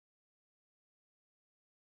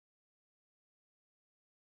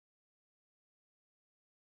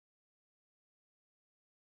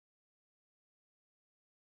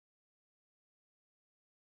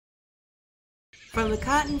From the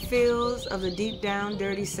cotton fields of the deep down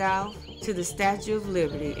dirty South to the Statue of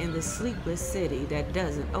Liberty in the sleepless city that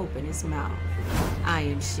doesn't open its mouth, I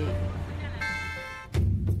am she.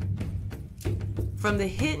 From the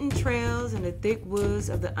hidden trails and the thick woods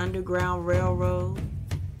of the Underground Railroad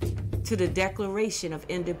to the Declaration of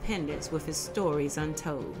Independence with its stories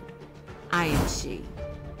untold, I am she.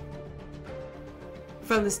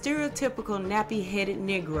 From the stereotypical nappy-headed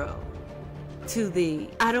Negro to the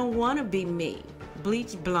I don't want to be me,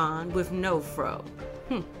 bleached blonde with no fro,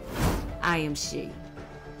 I am she.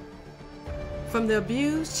 From the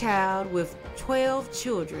abused child with 12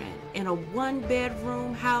 children in a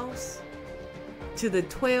one-bedroom house to the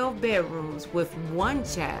 12 bedrooms with one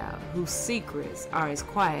child whose secrets are as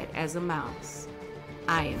quiet as a mouse,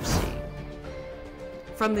 I am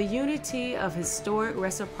she. From the unity of historic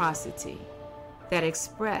reciprocity that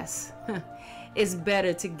express it's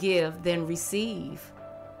better to give than receive,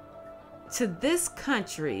 to this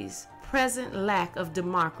country's present lack of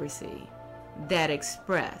democracy that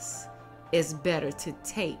express it's better to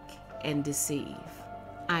take and deceive,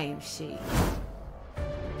 I am she.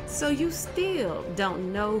 So you still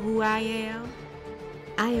don't know who I am?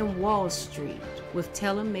 I am Wall Street with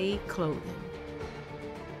tailor-made clothing.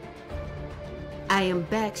 I am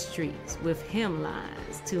back streets with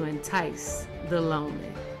hemlines to entice the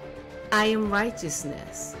lonely. I am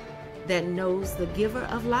righteousness that knows the giver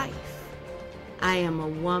of life. I am a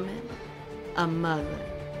woman, a mother,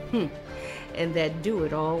 and that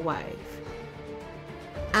do-it-all wife.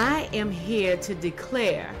 I am here to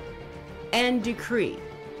declare and decree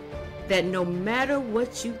that no matter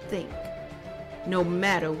what you think, no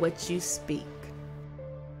matter what you speak,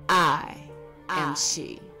 I am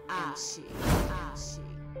she. I am she.